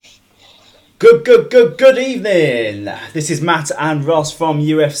Good evening. This is Matt and Ross from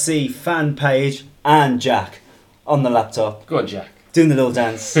UFC fan page and Jack on the laptop. Go on, Jack. Doing the little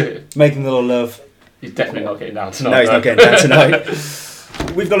dance, making the little love. He's definitely not getting down tonight. No, he's not getting down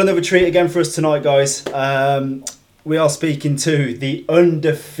tonight. We've got another treat again for us tonight, guys. We are speaking to the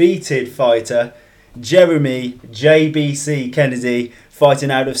undefeated fighter, Jeremy JBC Kennedy,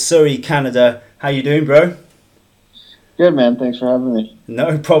 fighting out of Surrey, Canada. How you doing, bro? Good, man. Thanks for having me.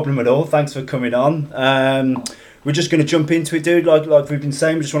 No problem at all. Thanks for coming on. We're just going to jump into it, dude. Like we've been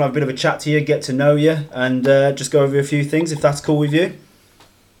saying, we just want to have a bit of a chat to you, get to know you, and just go over a few things, if that's cool with you.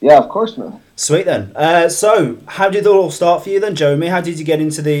 Yeah, of course, man. Sweet then. So, how did it all start for you then, Jeremy? How did you get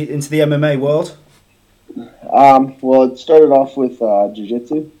into the MMA world? Well, it started off with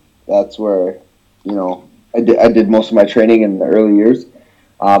jiu-jitsu. That's where, I did most of my training in the early years.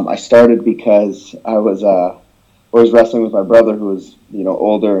 I started because I was wrestling with my brother, who was,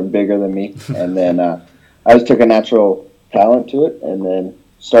 older and bigger than me. And then I just took a natural talent to it and then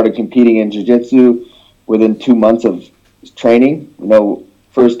started competing in jiu-jitsu within 2 months of training.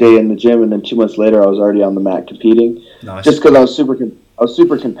 First day in the gym, and then 2 months later, I was already on the mat competing. Nice. Just because I was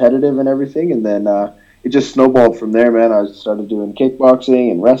super competitive and everything. And then it just snowballed from there, man. I started doing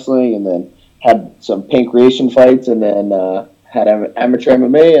kickboxing and wrestling, and then had some pancreation fights, and then had amateur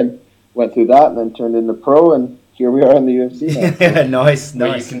MMA, and went through that, and then turned into pro, and here we are in the UFC now. Yeah, nice.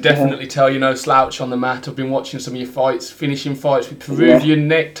 Well, you can definitely tell you're no slouch on the mat. I've been watching some of your fights, finishing fights with Peruvian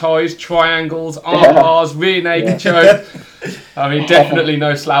neckties, triangles, arm bars, rear naked choke. I mean, definitely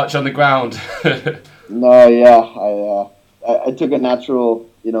no slouch on the ground. No, yeah. I took a natural,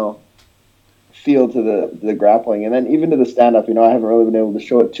 feel to the grappling, and then even to the stand-up, I haven't really been able to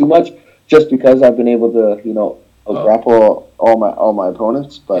show it too much, just because I've been able to, grapple all my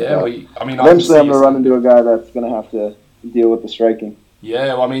opponents. But eventually I'm going to run into a guy that's going to have to deal with the striking.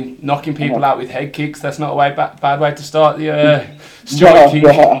 Yeah, well, knocking people out with head kicks, that's not a bad way to start the striking.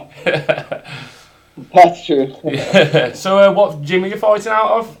 That's true. Yeah. So what gym are you fighting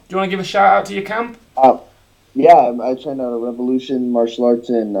out of? Do you want to give a shout out to your camp? Yeah, I train out of Revolution Martial Arts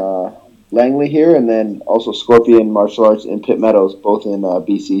in Langley here, and then also Scorpion Martial Arts in Pitt Meadows, both in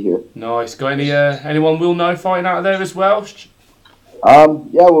BC here. Nice. Got anyone we'll know fighting out of there as well? Yeah,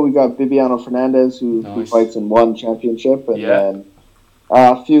 well, we got Bibiano Fernandez, who fights in one championship, and then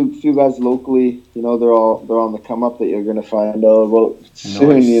a few guys locally. They're all on the come up that you're going to find out about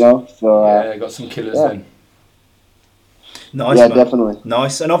soon. So got some killers then. Nice. Yeah, man. definitely.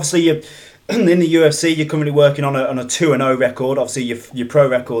 Nice, and obviously you. In the UFC, you're currently working on a 2-0 record. Obviously, your pro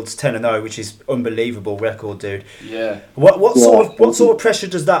record's 10-0, which is unbelievable record, dude. Yeah. What sort of pressure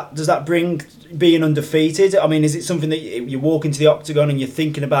does that bring, being undefeated? I mean, is it something that you walk into the octagon and you're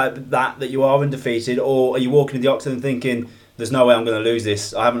thinking about that you are undefeated, or are you walking into the octagon thinking, "There's no way I'm going to lose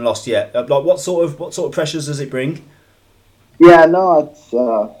this. I haven't lost yet." Like, what sort of pressures does it bring? Yeah, no, it's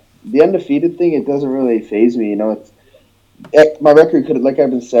the undefeated thing. It doesn't really faze me. My record could have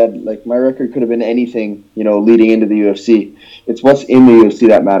been anything, leading into the UFC. It's what's in the UFC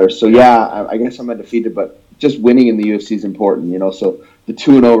that matters. So yeah, I guess I'm undefeated, but just winning in the UFC is important, So the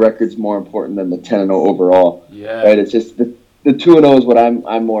 2-0 record's more important than the 10-0 overall. Yeah. Right. It's just the 2-0 is what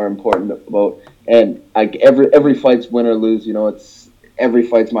I'm more important about. And every fight's win or lose. It's every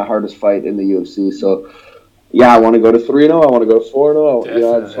fight's my hardest fight in the UFC. So. Yeah, I want to go to 3-0. I want to go to 4-0.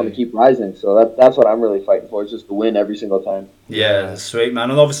 I just want to keep rising. So that's what I'm really fighting for. It's just to win every single time. Yeah, sweet, man.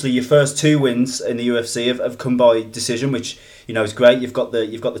 And obviously, your first 2 wins in the UFC have come by decision, which is great. You've got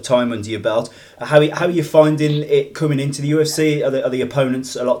the time under your belt. How are you finding it coming into the UFC? Are the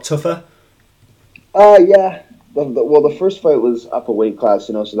opponents a lot tougher? Yeah. The first fight was up a weight class,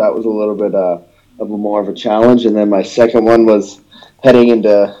 so that was a little bit of more of a challenge. And then my second one was heading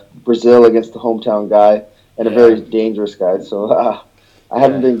into Brazil against the hometown guy. And a very dangerous guy, so I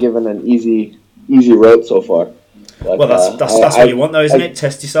haven't been given an easy route so far. But, well, that's what you want, though, isn't it?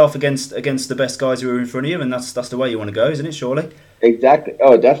 Test yourself against the best guys who are in front of you, and that's the way you want to go, isn't it? Surely. Exactly.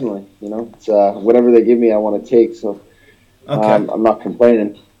 Oh, definitely. It's whatever they give me, I want to take. So, I'm not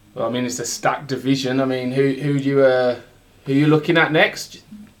complaining. Well, it's a stacked division. Who you looking at next?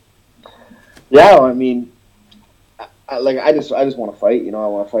 Yeah, I just want to fight. I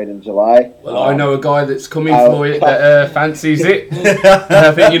want to fight in July. Well, I know a guy that's coming for you that fancies it.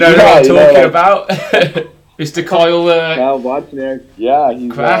 I think you know who I'm talking about. Mr. Kyle. Kyle Bochner. Yeah,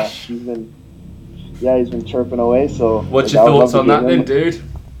 Crash. He's been chirping away. So. What's your thoughts on that, then, dude?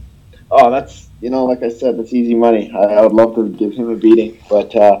 Oh, that's like I said, that's easy money. I would love to give him a beating,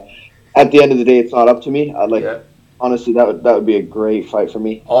 but at the end of the day, it's not up to me. Honestly, that would be a great fight for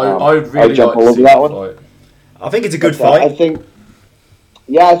me. I would really I'd jump like all to see over that one. Fight. I think it's a good fight.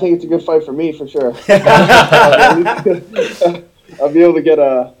 Yeah, I think it's a good fight for me for sure. I'll be able to get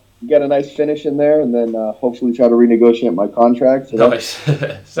a nice finish in there, and then hopefully try to renegotiate my contract. So Nice.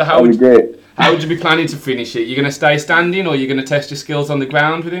 So that'd be great. how would you be planning to finish it? You're going to stay standing, or you're going to test your skills on the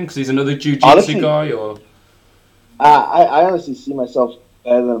ground with him because he's another jiu-jitsu Honestly, guy, or? I honestly see myself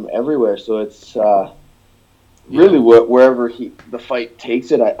better than him everywhere. So it's really wherever the fight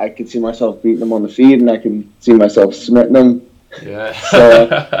takes it, I can see myself beating him on the feet, and I can see myself submitting him. Yeah.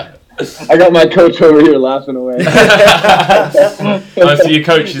 So I got my coach over here laughing away. I see your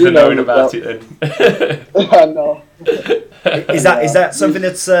coach isn't knowing about it then. No. Is that something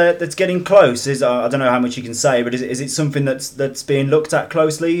that's getting close? I don't know how much you can say, but is it something that's being looked at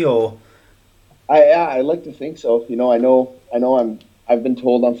closely, or? I like to think so. You know, I've been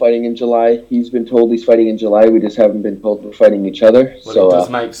told I'm fighting in July. He's been told he's fighting in July. We just haven't been told we're fighting each other. Well, so it does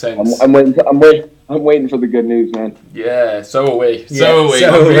make sense. I'm waiting for the good news, man. Yeah, so are we. So are we.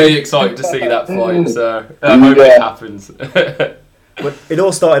 I'm really excited to see that fight. So I hope it happens. Well, it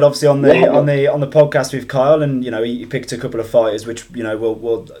all started obviously on the podcast with Kyle, and you know he picked a couple of fighters, which you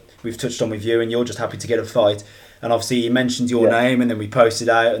know we've touched on with you, and you're just happy to get a fight. And obviously he mentioned your name, and then we posted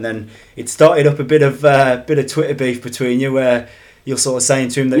out, and then it started up a bit of Twitter beef between you, where you're sort of saying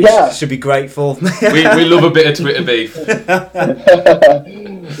to him that you should be grateful. we love a bit of Twitter beef.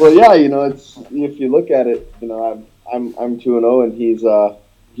 Well, yeah, you know, it's if you look at it, you know, I'm 2-0, and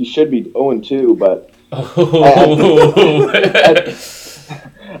he should be 0-2, but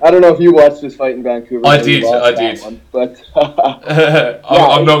I don't know if you watched this fight in Vancouver. I did. One, but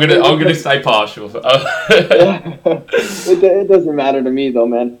I'm gonna stay partial. It doesn't matter to me though,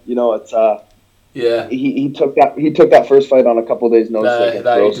 man. You know, it's he took that first fight on a couple of days' notice against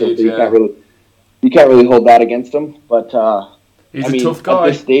Rose, so you can't really hold that against him. But he's a tough guy.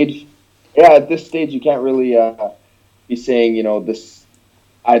 At this stage, you can't really be saying, you know, this.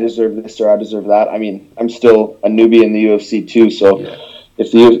 I deserve this or I deserve that. I mean, I'm still a newbie in the UFC too, so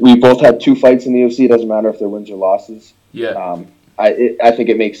if we both had 2 fights in the UFC, it doesn't matter if they're wins or losses. Yeah. I think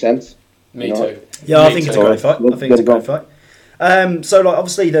it makes sense. Me too. Yeah, I think it's a great fight. So, like,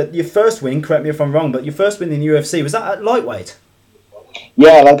 obviously, your first win, correct me if I'm wrong, but your first win in the UFC, was that at lightweight?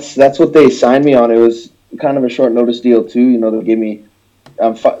 Yeah, that's what they signed me on. It was kind of a short notice deal too. You know, they gave me.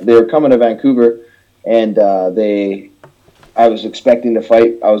 They were coming to Vancouver, and I was expecting to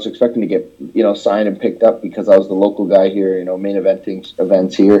fight. I was expecting to get, you know, signed and picked up because I was the local guy here, you know, main eventing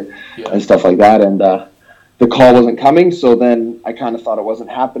events here and stuff like that. And the call wasn't coming, so then I kind of thought it wasn't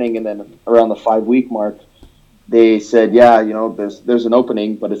happening. And then around the 5-week mark, they said, yeah, you know, there's an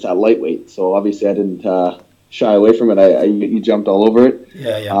opening, but it's at lightweight. So obviously I didn't shy away from it. You jumped all over it.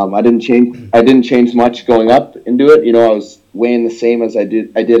 Yeah. I didn't change much going up into it. You know, I was weighing the same as I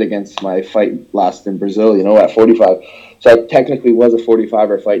did against my fight last in Brazil, you know, at 45. So I technically was a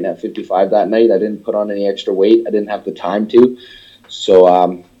 45er fighting at 55 that night. I didn't put on any extra weight. I didn't have the time to.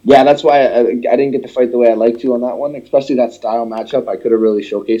 So, that's why I didn't get to fight the way I like to on that one, especially that style matchup. I could have really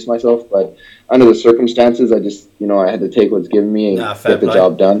showcased myself, but under the circumstances, I just, you know, I had to take what's given me and get the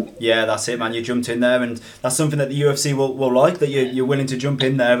job done. Yeah, that's it, man. You jumped in there, and that's something that the UFC will like, that you're willing to jump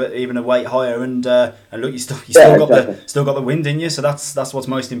in there, but even a weight higher, and look, you still got the wind in you, so that's what's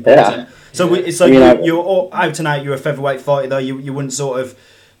most important. Yeah. So you're all out and out. You're a featherweight fighter, though. You wouldn't sort of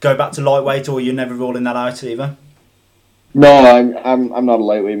go back to lightweight, or you're never ruling that out either. No, I'm not a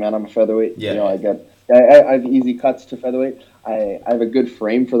lightweight, man. I'm a featherweight. Yeah. You know, I have easy cuts to featherweight. I have a good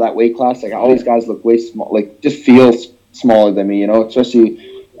frame for that weight class. Like all these guys look way small, like just feel smaller than me. You know,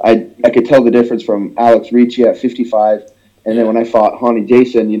 especially I could tell the difference from Alex Ricci at 55, and then when I fought Hani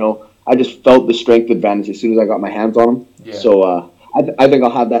Jason, you know, I just felt the strength advantage as soon as I got my hands on him. Yeah. So I think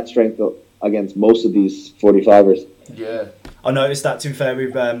I'll have that strength against most of these 45ers. Yeah. I noticed that, to be fair,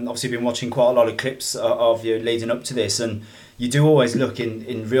 we've obviously been watching quite a lot of clips of you leading up to this, and you do always look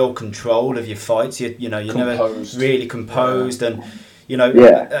in real control of your fights. You're never really composed, and you know,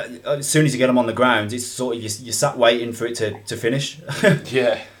 as soon as you get them on the ground, it's sort of you sat waiting for it to finish.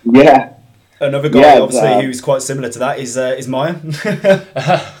 Yeah. Another guy, obviously, who's quite similar to that is Maia.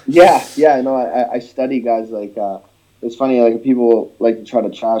 No, I study guys like. It's funny, like people like to try to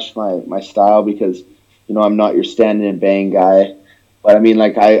trash my style because, you know, I'm not your stand and bang guy. But I mean,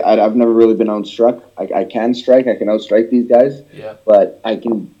 like I've never really been outstruck. I can strike. I can outstrike these guys. Yeah. But I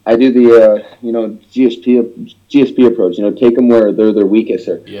do the GSP approach. You know, take them where they're their weakest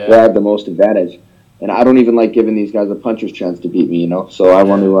or where I have the most advantage. And I don't even like giving these guys a puncher's chance to beat me. You know, so I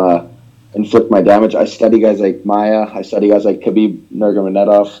want to inflict my damage. I study guys like Maia. I study guys like Khabib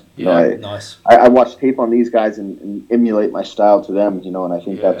Nurmagomedov. Nice. I watch tape on these guys and emulate my style to them. You know, and I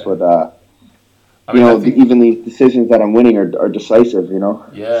think that's what. I mean, even the decisions that I'm winning are decisive.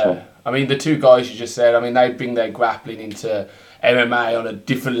 Yeah. So. I mean, the two guys you just said, I mean, they bring their grappling into MMA on a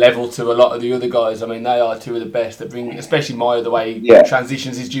different level to a lot of the other guys. I mean, they are two of the best that bring, especially Maia, the way he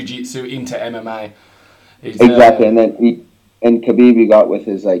transitions his jiu-jitsu into MMA. Exactly, and then Khabib you got with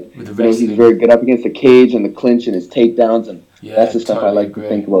his he's very good up against the cage and the clinch and his takedowns, and that's the stuff I like to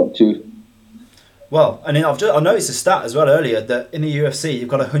think about too. Well, and I noticed a stat as well earlier that in the UFC you've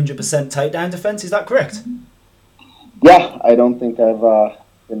got 100% takedown defense. Is that correct? Yeah, I don't think I've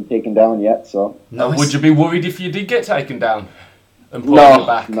been taken down yet. So nice. Would you be worried if you did get taken down and put on your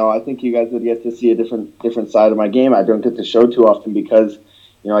back? No, I think you guys would get to see a different side of my game. I don't get to show too often because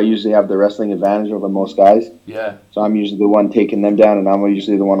I usually have the wrestling advantage over most guys. Yeah. So I'm usually the one taking them down, and I'm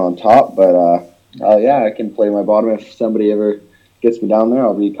usually the one on top. But I can play my bottom if somebody ever gets me down there.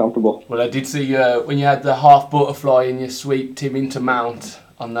 I'll be comfortable. Well, I did see when you had the half butterfly and you sweeped him into mount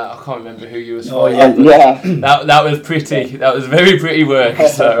on that. I can't remember who you was fighting. That was pretty. That was very pretty work.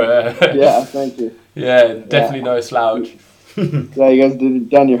 So yeah, thank you. Yeah, definitely no slouch. Yeah, you guys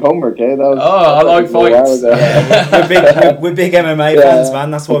done your homework, eh? I like fights. We're big MMA fans,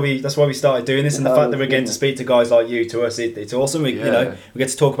 man. That's why we started doing this, and the fact that we're getting to speak to guys like you, to us, it's awesome. We get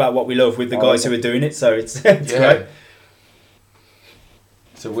to talk about what we love with the guys who are doing it, so it's great.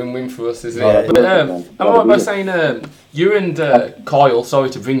 It's a win-win for us, isn't it? But am I right by saying you and Kyle? Sorry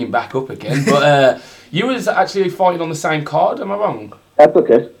to bring him back up again, but you was actually fighting on the same card. Am I wrong? That's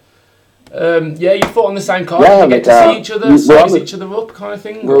okay. You fought on the same card. Yeah, Did you get to see each other, size each other up, kind of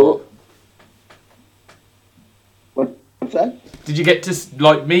thing? What's that? Did you get to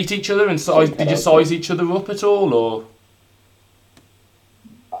meet each other and size? Did you size each other up at all, or?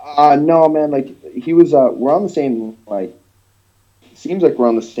 No, man. He was. We're on the same Seems like we're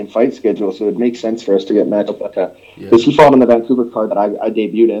on the same fight schedule, so it makes sense for us to get matched up. Because he fought on the Vancouver card that I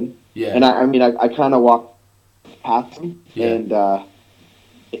debuted in. Yeah. And I kind of walked past him, and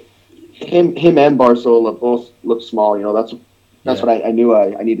him and Barzola both look small. That's what I knew.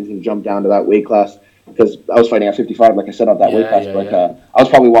 I needed to jump down to that weight class because I was fighting at 55, like I said, at that weight class. I was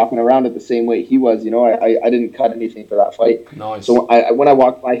probably walking around at the same weight he was. I didn't cut anything for that fight. Nice. So when I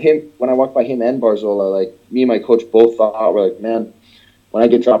walked by him and Barzola, me and my coach both thought, we're like, man, when I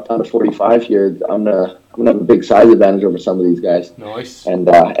get dropped down to 45 here, I'm gonna have a big size advantage over some of these guys. Nice. And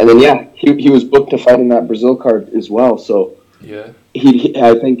then he was booked to fight in that Brazil card as well. So I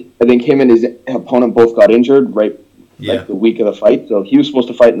think him and his opponent both got injured the week of the fight. So he was supposed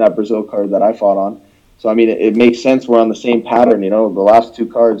to fight in that Brazil card that I fought on. So I mean, it makes sense. We're on the same pattern. The last two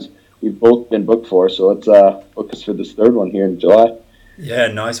cards we've both been booked for. So let's book us for this third one here in July. Yeah,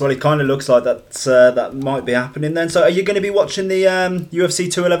 nice. Well, it kind of looks like that might be happening then. So are you going to be watching the UFC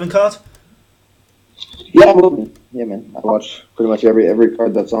 211 card? Yeah, I will be. Yeah, man. I watch pretty much every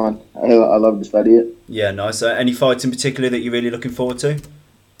card that's on. I love to study it. Yeah, nice. Any fights in particular that you're really looking forward to?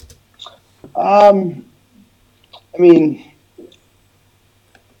 We've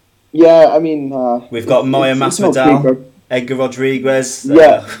got Maia Masvidal, Edgar Rodriguez.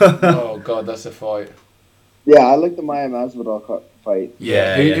 Yeah. Oh God, that's a fight. Yeah, I like the Maia Masvidal fight.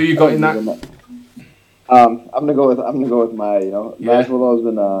 Yeah. Who you got in that? I'm gonna go with Maia. Masvidal's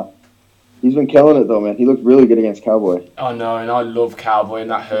been he's been killing it though, man. He looked really good against Cowboy. I know, and I love Cowboy, and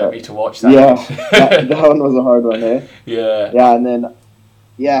that hurt me to watch that. Yeah, that one was a hard one, eh? Yeah. Yeah, and then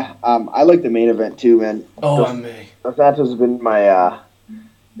I like the main event too, man. And me. Dos Santos has been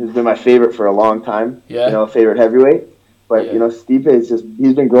my favorite for a long time. Yeah. Favorite heavyweight. But Stipe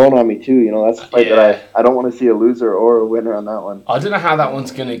he's been growing on me too. That's a fight that I don't want to see a loser or a winner on that one. I don't know how that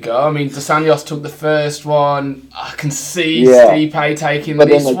one's gonna go. I mean, Dos Anjos took the first one. I can see Stipe taking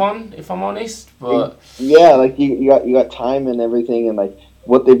this one, if I'm honest. But you got time and everything, and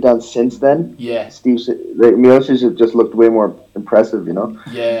what they've done since then. Yeah. Miocic just looked way more impressive.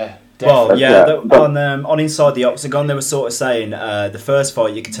 Yeah. Definitely. Well, on Inside the Octagon, they were sort of saying the first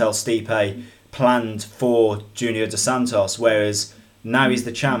fight you could tell Stipe planned for Junior Dos Santos, whereas now he's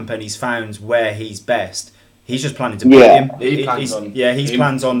the champ and he's found where he's best. He's just planning to beat him. He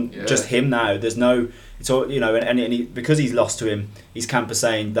plans on just him now. There's no, it's all and because he's lost to him, his camp is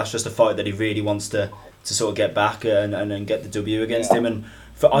saying that's just a fight that he really wants to sort of get back and get the W against him. And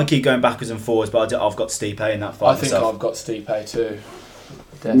I keep going backwards and forwards, but I've got Stipe in that fight. I think I've got Stipe too.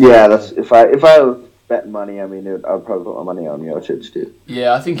 Definitely. Yeah, that's if I was betting money, I'd probably put my money on Miocic too.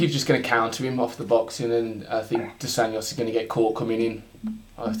 Yeah, I think he's just going to counter him off the boxing, and I think Dos Anjos is going to get caught coming in.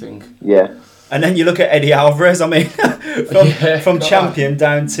 I think. Yeah. And then you look at Eddie Alvarez. I mean, from champion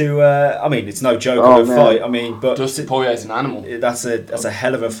down to it's no joke of a fight. But Dustin Poirier is an animal. That's a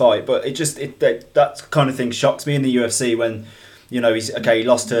hell of a fight. But that kind of thing shocks me in the UFC when he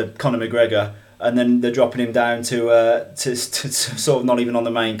lost to Conor McGregor. and then they're dropping him down to sort of not even on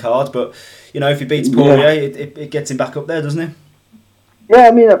the main card. But if he beats Poirier, it gets him back up there, doesn't it? Yeah,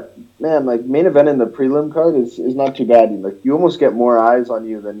 I mean, man, like main event in the prelim card is not too bad. Like you almost get more eyes on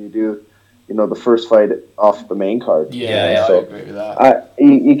you than you do, the first fight off the main card. Yeah, so I agree with that.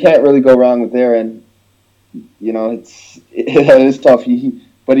 You can't really go wrong with there, and it is tough.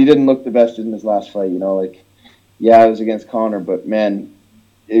 But he didn't look the best in his last fight. Like it was against Conor, but man,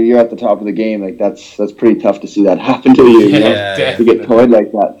 if you're at the top of the game, like that's pretty tough to see that happen to you. To get toyed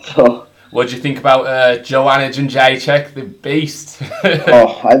like that. So. What do you think about Joanna Jędrzejczyk, the beast?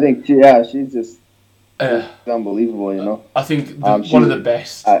 I think she's just unbelievable. I think one of the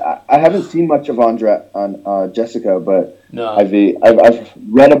best. I haven't seen much of Jessica, but no. I've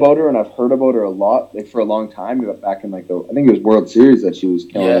read about her and I've heard about her a lot, like for a long time. Back in I think it was World Series that she was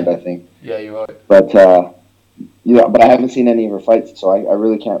killing it. I think. Yeah, you're right. But but I haven't seen any of her fights, so I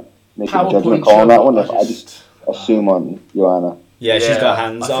really can't make a judgment call on that one. I just assume on Joanna. Yeah, she's got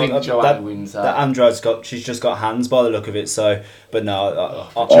hands. I think Joanna wins that. She's just got hands by the look of it. So, but no,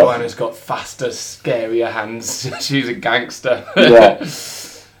 Joanna's got faster, scarier hands. She's a gangster.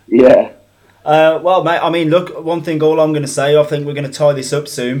 Yeah. Well, mate, I mean, look, one thing. All I'm going to say, I think we're going to tie this up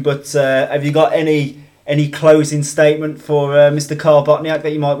soon. But have you got any closing statement for Mr. Karl Bochniak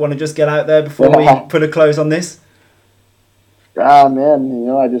that you might want to just get out there before we put a close on this? Man,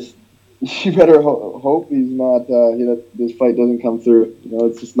 I just. You better hope he's not. This fight doesn't come through.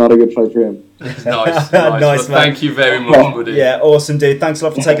 It's just not a good fight for him. Nice. Well, thank you very much, buddy. Yeah, awesome, dude. Thanks a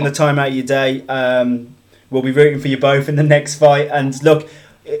lot for taking the time out of your day. We'll be rooting for you both in the next fight. And look,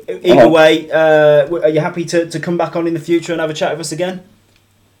 either way, are you happy to come back on in the future and have a chat with us again?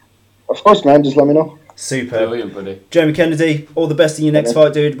 Of course, man. Just let me know. Super. Brilliant, buddy. Jeremy Kennedy, all the best in your next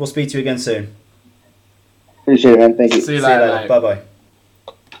fight, dude. We'll speak to you again soon. Appreciate it, man. Thank you. See you later. Bye-bye.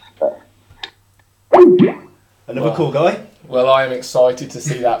 Another cool guy. Well, I am excited to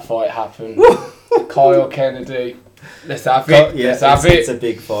see that fight happen. Kyle Kennedy. Let's have it. It's a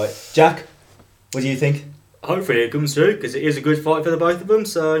big fight. Jack, what do you think? Hopefully it comes through because it is a good fight for the both of them.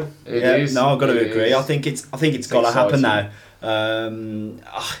 So it is. No, I've got to agree. I think it's got to happen now.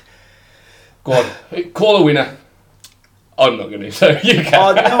 Go on, call a winner. I'm not going to, so you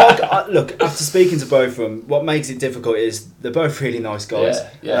can. Look, after speaking to both of them, what makes it difficult is they're both really nice guys.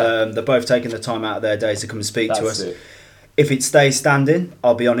 Yeah. They're both taking the time out of their day to come and speak to us. It. If it stays standing,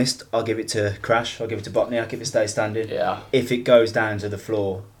 I'll be honest, I'll give it to Crash. I'll give it to Bochniak if it stays standing. Yeah. If it goes down to the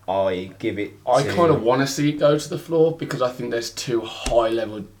floor, I give it I kind of want to see it go to the floor because I think there's two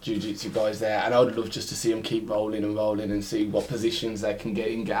high-level jiu-jitsu guys there, and I'd love just to see them keep rolling and see what positions they can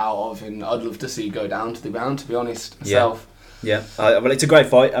get out of, and I'd love to see it go down to the ground, to be honest, myself. Yeah. Well, it's a great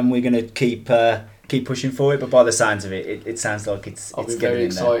fight, and we're going to keep pushing for it. But by the sounds of it, it sounds like it's I'll be getting very in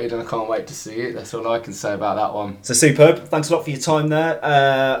there. excited, and I can't wait to see it. That's all I can say about that one. So superb. Thanks a lot for your time there,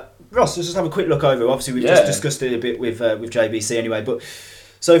 Ross. Let's just have a quick look over. Obviously, we've just discussed it a bit with JBC anyway, but.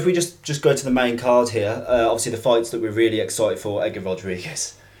 So if we just go to the main card here, obviously the fights that we're really excited for, Edgar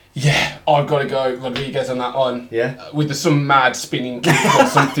Rodriguez. Yeah, I've got to go Rodriguez on that one. Yeah. With some mad spinning kick or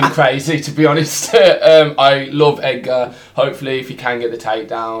something crazy, to be honest. I love Edgar. Hopefully, if he can get the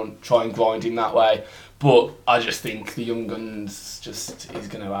takedown, try and grind him that way. But I just think the young guns, he's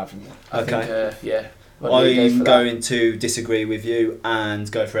going to have him. I think, I'm going to disagree with you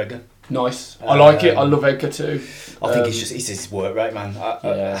and go for Edgar. Nice. I like it. I love Edgar too. I think it's his work rate, man.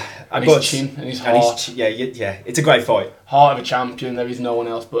 And his chin and his heart. Yeah. It's a great fight. Heart of a champion. There is no one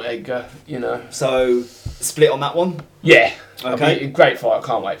else but Edgar. So split on that one. Yeah. Okay. Great fight. I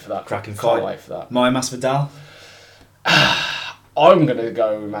can't wait for that. Cracking fight. Can't wait for that. Maya Masvidal. I'm gonna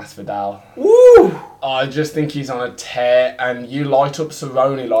go with Masvidal. Woo! I just think he's on a tear, and you light up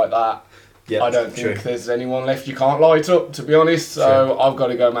Cerrone like that. Yeah, I don't think there's anyone left you can't light up, to be honest. So I've got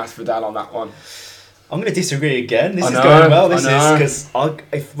to go Masvidal on that one. I'm going to disagree again. This is going well. This is because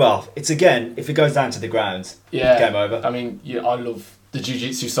if it goes down to the ground, game over. I mean, I love the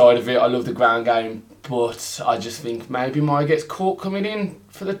jiu-jitsu side of it. I love the ground game, but I just think maybe Maya gets caught coming in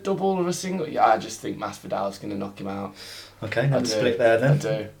for the double or a single. Yeah, I just think Masvidal's going to knock him out. Okay, another split there then. I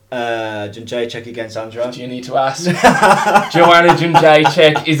do. Jędrzejczyk against Andrade. Do you need to ask? Joanna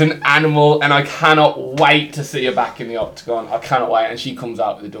Jędrzejczyk is an animal, and I cannot wait to see her back in the octagon. I cannot wait, and she comes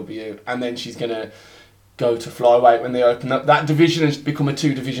out with a W, and then she's going to go to flyweight when they open up. That division has become a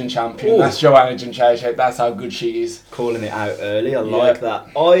 2-division champion. Ooh. That's Joanna Jędrzejczyk. That's how good she is. Calling it out early. I like that.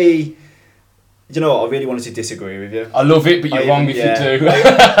 You know what? I really wanted to disagree with you. I love it, but you're wrong if you do.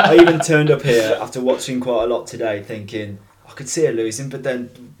 I even turned up here after watching quite a lot today thinking, I could see her losing, but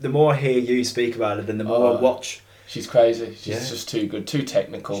then the more I hear you speak about it and the more I watch She's crazy. She's Yeah. just too good, too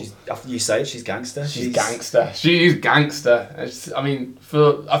technical. After you say it, she's gangster. She's gangster. She's gangster. I mean,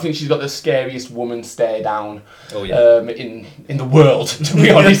 I think she's got the scariest woman stare down Oh yeah. in the world. To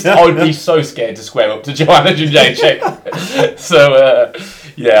be honest, I would be so scared to square up to Joanna Jędrzejczyk. So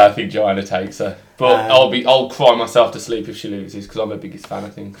yeah, I think Joanna takes her. But I'll cry myself to sleep if she loses because I'm her biggest fan. I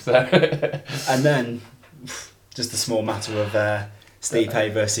think. So. And then, just a small matter of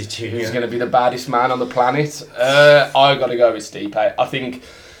Stipe versus Junior. Who's going to be the baddest man on the planet? I got to go with Stipe. I think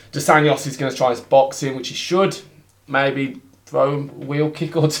Dos Anjos is going to try and box him, which he should. Maybe throw him a wheel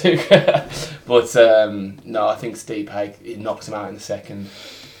kick or two. But no, I think Stipe, he knocks him out in the second.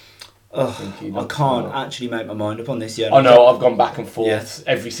 I can't actually make my mind up on this yet. I know, I've gone back and forth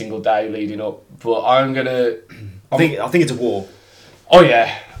every single day leading up. But I'm going to... I think it's a war. Oh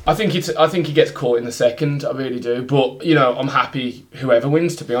yeah. I think he gets caught in the second. I really do. But you know, I'm happy whoever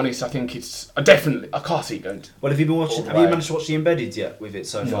wins. To be honest, I think I can't see it going. Well, have you managed to watch the Embedded yet with it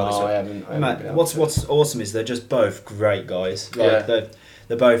so far? No, I haven't. Mate, what's awesome is they're just both great guys. Like,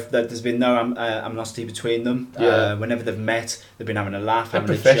 they're both. There's been no animosity between them. Yeah. Whenever they've met, they've been having a laugh, They're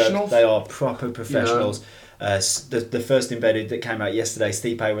having a joke. professionals. They are proper professionals. The first Embedded that came out yesterday,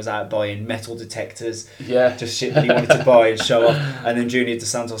 Stipe was out buying metal detectors. Yeah. Just shit that he wanted to buy and show off. And then Junior Dos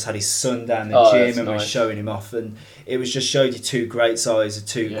Santos had his son down the gym and was showing him off. And it was just showed you two great sides,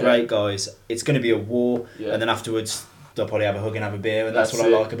 two great guys. It's going to be a war. Yeah. And then afterwards, they'll probably have a hug and have a beer. And that's what I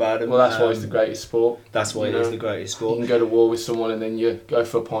like about him. Well, that's why it's the greatest sport. That's why it is the greatest sport. You can go to war with someone and then you go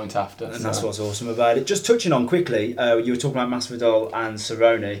for a point after. And that's what's awesome about it. Just touching on quickly, you were talking about Masvidal and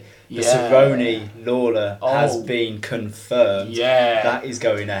Cerrone. The Cerrone Lawler has been confirmed. Yeah. That is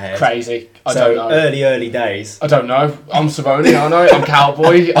going ahead. Crazy. I don't know. Early days. I don't know. I'm Cerrone, aren't I? I'm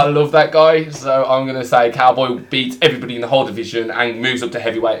Cowboy. I love that guy. So I'm going to say Cowboy beats everybody in the whole division and moves up to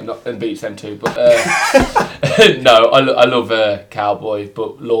heavyweight and beats them too. But no, I love Cowboy,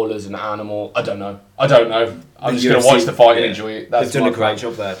 but Lawler's an animal. I don't know. I'm just going to watch the fight and enjoy it. They've done a great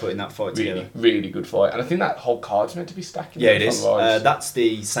job there putting that fight together. Really good fight. And I think that whole card's meant to be stacked. Yeah, it is. That's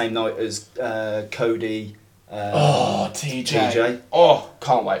the same night as Cody. TJ. Oh,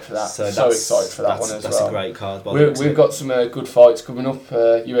 can't wait for that. So excited for that one as well. That's a great card. We've got some good fights coming up.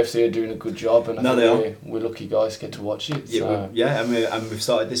 UFC are doing a good job, and I think we're lucky guys get to watch it. Yeah, and we've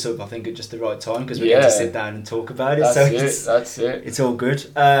started this up, I think, at just the right time because we get to sit down and talk about it. That's it. It's all good.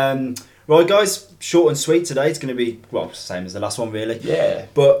 Right, guys, short and sweet today. It's going to be, same as the last one, really. Yeah.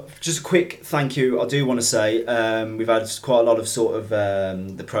 But just a quick thank you, I do want to say. We've had quite a lot of sort of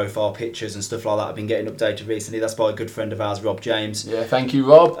the profile pictures and stuff like that have been getting updated recently. That's by a good friend of ours, Rob James. Yeah, thank you,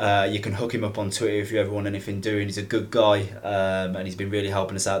 Rob. You can hook him up on Twitter if you ever want anything doing. He's a good guy, and he's been really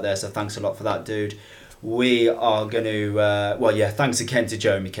helping us out there, so thanks a lot for that, dude. We are going to, thanks again to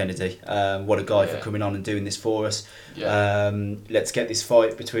Jeremy Kennedy. What a guy for coming on and doing this for us. Yeah. Let's get this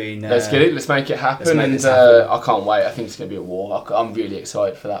fight between... let's get it, let's make it happen. I can't wait, I think it's going to be a war. I'm really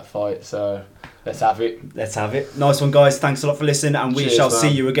excited for that fight, so let's have it. Let's have it. Nice one, guys. Thanks a lot for listening, and we shall see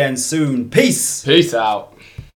you again soon. Peace! Peace out.